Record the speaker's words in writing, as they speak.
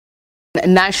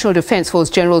National Defence Force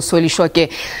General Shoke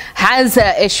has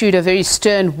issued a very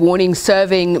stern warning,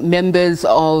 serving members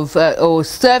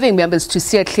to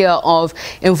steer clear of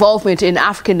involvement in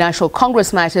African National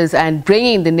Congress matters and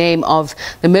bringing the name of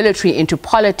the military into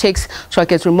politics.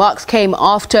 Shoke's remarks came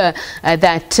after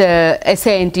that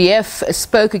SANDF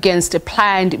spoke against a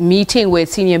planned meeting where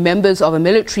senior members of a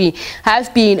military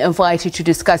have been invited to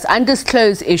discuss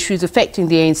undisclosed issues affecting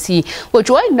the ANC. We're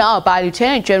joined now by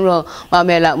Lieutenant General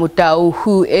Maomela Motau,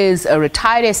 who is a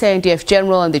retired SANDF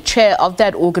general and the chair of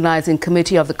that Organising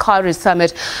Committee of the Cadre Summit.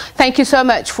 Thank you so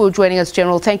much for joining us,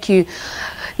 General. Thank you.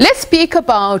 Let's speak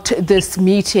about this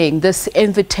meeting, this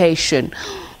invitation.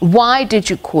 Why did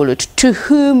you call it? To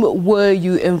whom were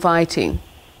you inviting?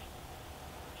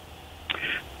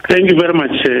 Thank you very much,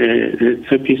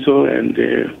 Tsepiso, and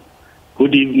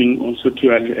good evening also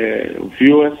to our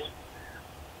viewers.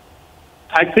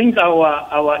 I think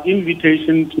our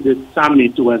invitation to the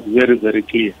summit was very, very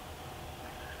clear.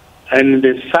 And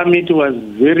the summit was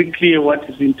very clear what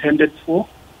is intended for.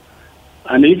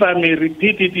 And if I may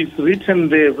repeat it, it's written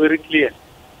there very clear.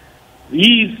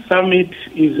 This summit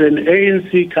is an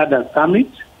ANC Cadre Summit,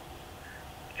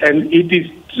 and it is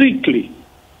strictly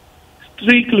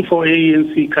for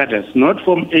ANC cadres, not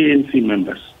from ANC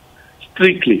members,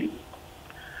 strictly.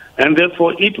 And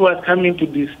therefore, it was coming to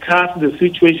discuss the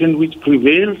situation which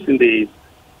prevails in the ANC,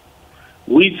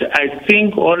 which I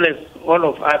think all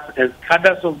of us as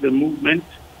cadres of the movement,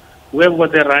 we have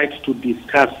got the right to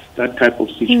discuss that type of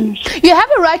situation. You have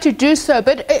a right to do so,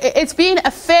 but it's been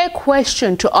a fair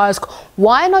question to ask,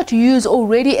 why not use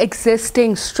already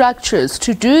existing structures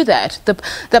to do that?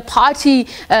 The party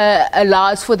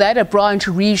allows for that at branch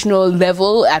regional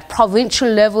level, at provincial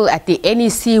level, at the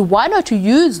NEC. Why not to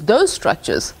use those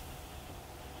structures?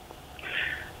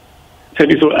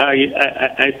 So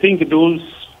I think those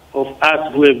of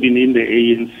us who have been in the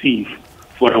ANC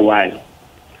for a while,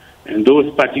 and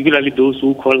those particularly those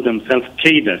who call themselves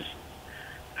cadres,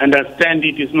 understand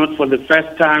it is not for the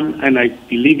first time, and I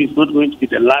believe it's not going to be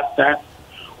the last time,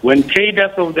 when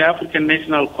cadres of the African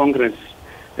National Congress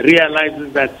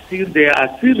realizes that there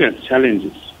are serious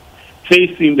challenges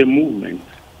facing the movement.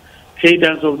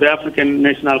 Cadres of the African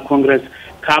National Congress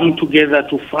come together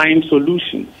to find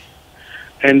solutions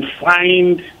and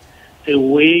find a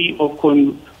way of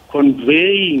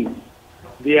conveying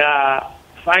their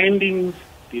findings,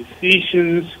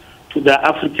 decisions to the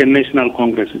African National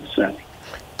Congress itself.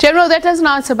 General, that doesn't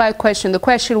answer my question. The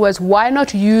question was, why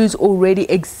not use already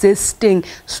existing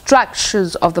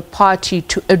structures of the party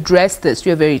to address this?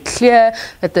 You're very clear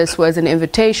that this was an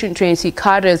invitation to ANC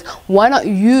cadres. Why not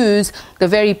use the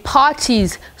very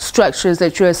party's structures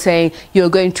that you're saying you're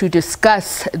going to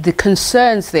discuss the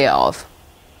concerns thereof?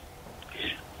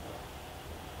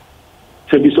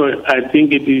 So I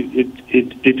think it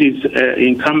is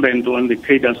incumbent on the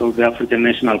cadres of the African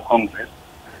National Congress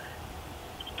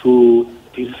to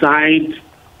decide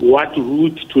what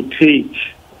route to take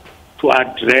to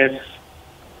address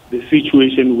the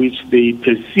situation which they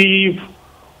perceive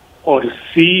or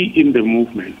see in the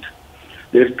movement.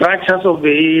 The structures of the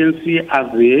ANC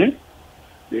are there.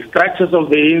 The structures of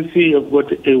the ANC have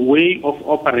got a way of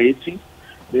operating.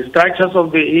 The structures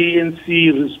of the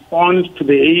ANC respond to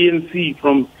the ANC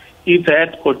from its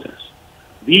headquarters.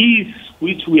 These,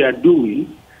 which we are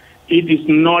doing, it is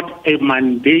not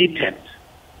mandated.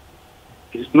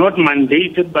 It's not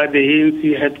mandated by the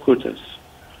ANC headquarters.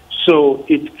 So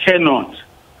it cannot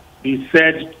be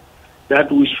said that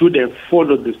we should have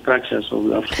followed the structures of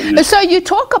the African Nation. So you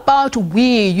talk about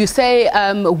we, you say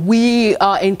we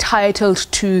are entitled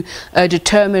to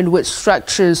determine which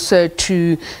structures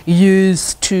to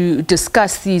use to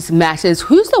discuss these matters.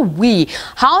 Who's the we?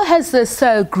 How has this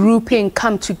grouping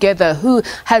come together? Who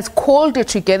has called it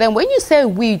together? And when you say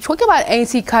we, talking about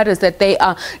ANC cadres that they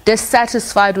are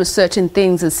dissatisfied with certain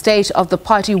things, the state of the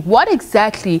party, what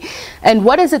exactly and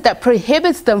what is it that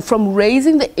prohibits them from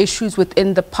raising the issues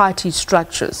within the party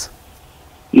structures?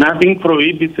 Nothing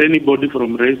prohibits anybody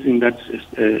from raising that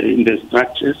in the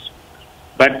structures,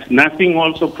 but nothing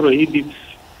also prohibits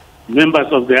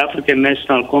members of the African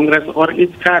National Congress or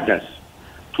its cadres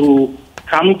to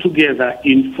come together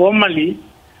informally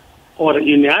or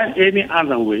in any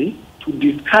other way to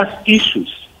discuss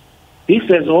issues. This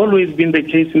has always been the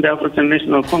case in the African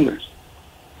National Congress.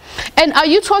 And are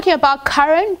you talking about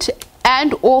current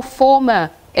and or former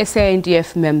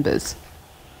SANDF members?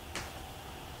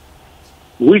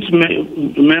 Which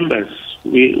members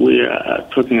we are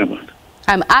talking about?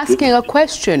 I'm asking a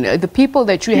question. The people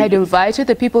that you had invited,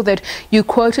 the people that you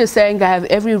quoted saying they have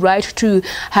every right to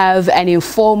have an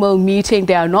informal meeting,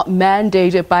 they are not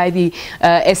mandated by the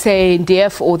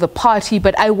SANDF or the party,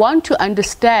 but I want to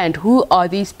understand, who are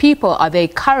these people? Are they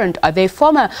current? Are they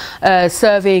former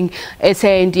serving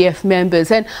SANDF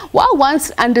members? And while one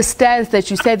understands that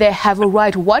you say they have a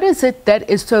right, what is it that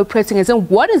is so pressing, and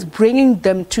what is bringing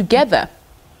them together?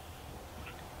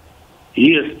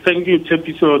 Yes, thank you,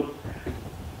 Tepi. So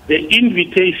the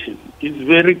invitation is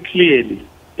very clearly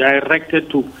directed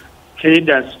to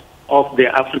cadres of the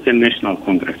African National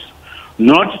Congress,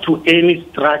 not to any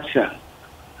structure,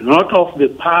 not of the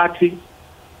party,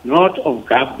 not of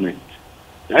government.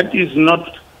 That is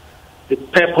not the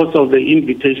purpose of the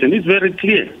invitation. It's very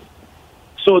clear.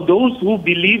 So those who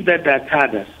believe that they are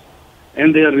cadres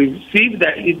and they receive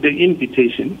the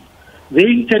invitation,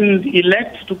 they can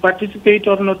elect to participate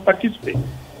or not participate.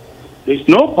 There's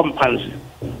no compulsion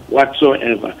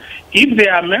whatsoever. If they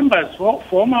are members,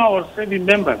 former or serving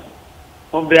members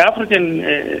of the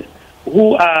African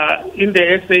who are in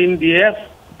the SANDF,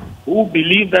 who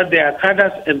believe that they are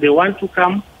cadres and they want to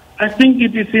come, I think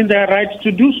it is in their right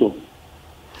to do so.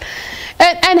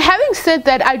 And having said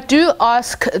that, I do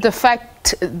ask the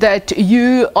fact that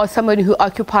you are somebody who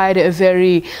occupied a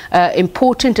very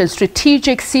important and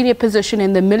strategic senior position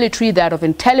in the military, that of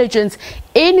intelligence.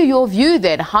 In your view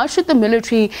then, how should the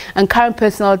military and current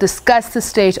personnel discuss the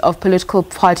state of political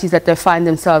parties that they find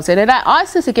themselves in? And I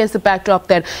ask this against the backdrop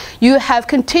that you have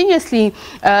continuously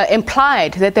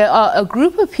implied that there are a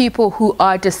group of people who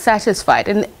are dissatisfied.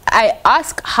 And I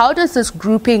ask, how does this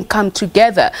grouping come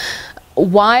together?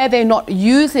 Why are they not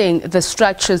using the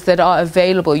structures that are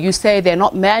available? You say they're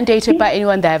not mandated by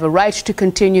anyone, they have a right to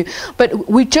continue, but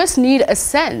we just need a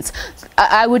sense.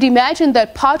 I would imagine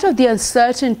that part of the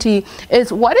uncertainty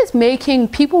is what is making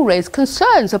people raise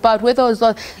concerns about whether or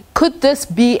not could this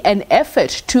be an effort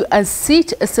to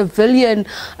unseat a civilian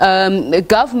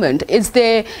government? Is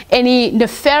there any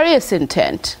nefarious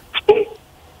intent?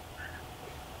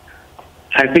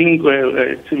 I think,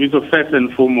 first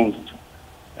and foremost,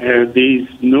 there is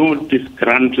no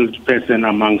disgruntled person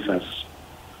amongst us.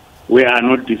 We are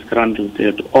not disgruntled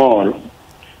at all.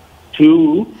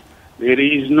 Two, there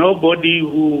is nobody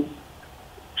who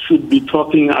should be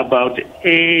talking about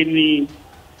any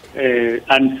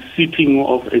unseating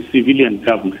of a civilian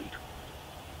government,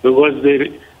 because there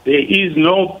is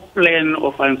no plan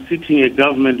of unseating a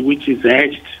government which is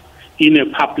hatched in a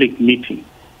public meeting.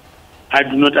 I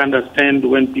do not understand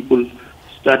when people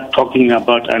start talking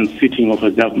about unseating of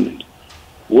a government.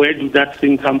 Where did that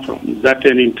thing come from? Is that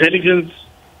an intelligence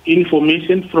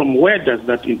information? From where does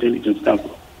that intelligence come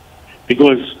from?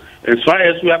 Because as far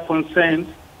as we are concerned,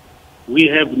 we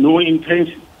have no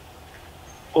intention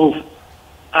of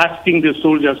asking the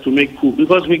soldiers to make coup,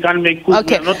 because we can't make coup.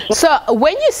 Okay, so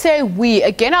when you say we,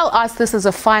 again, I'll ask this as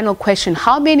a final question.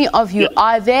 How many of you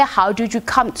are there? How did you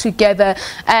come together?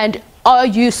 And are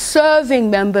you serving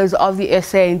members of the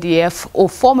SANDF or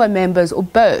former members or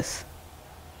both?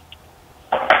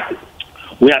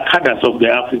 We are cadres of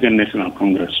the African National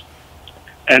Congress.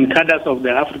 And cadres of the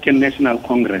African National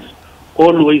Congress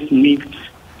always meet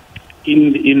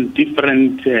in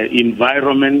different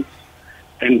environments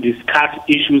and discuss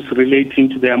issues relating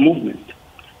to their movement.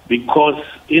 Because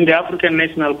in the African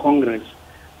National Congress,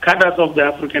 cadres of the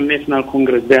African National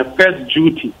Congress, their first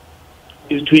duty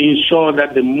is to ensure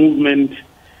that the movement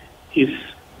is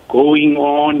going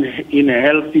on in a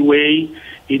healthy way.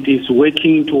 It is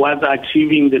working towards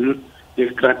achieving the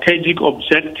strategic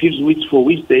objectives for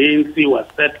which the ANC was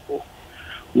set for.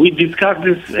 We discuss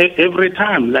this every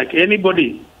time, like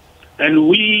anybody.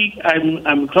 And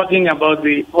I'm talking about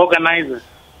the organizers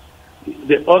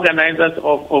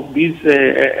of this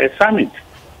summit.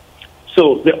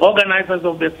 So the organizers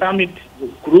of the summit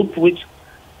group, which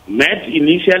met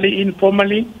initially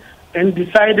informally and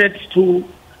decided to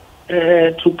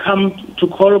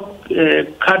call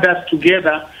cadres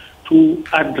together to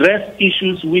address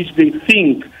issues which they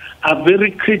think are very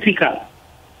critical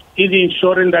in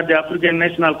ensuring that the African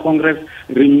National Congress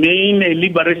remain a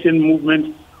liberation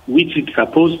movement which it's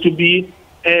supposed to be,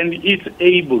 and it's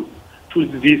able to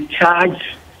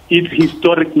discharge its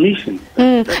historic mission.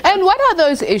 And what are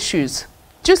those issues?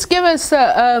 Just give us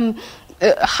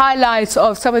highlights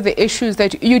of some of the issues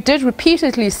that you did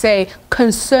repeatedly say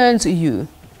concerns you.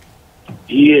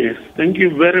 Yes, thank you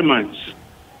very much.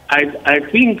 I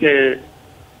think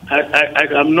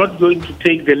I'm not going to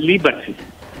take the liberty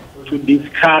to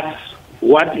discuss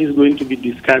what is going to be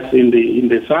discussed in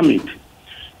the summit,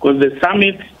 because the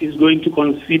summit is going to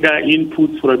consider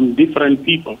inputs from different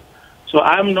people. So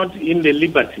I'm not in the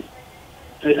liberty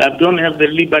I don't have the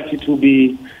liberty to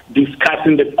be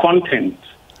discussing the content.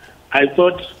 I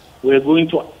thought we're going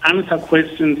to answer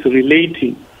questions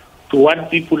relating to what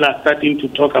people are starting to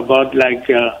talk about, like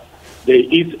there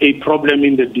is a problem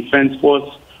in the Defence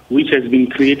Force which has been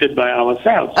created by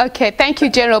ourselves. Okay, thank you,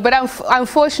 General. But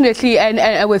unfortunately,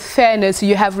 and with fairness,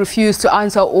 you have refused to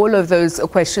answer all of those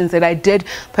questions that I did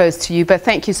pose to you. But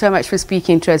thank you so much for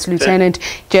speaking to us, Lieutenant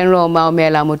General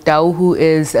Maomela Motau, who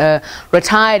is a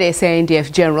retired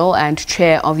SANDF General and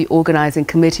Chair of the Organising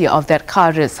Committee of that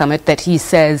Cadre Summit that he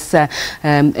says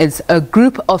is a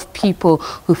group of people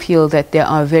who feel that there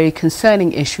are very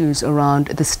concerning issues around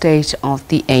the state of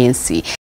the ANC.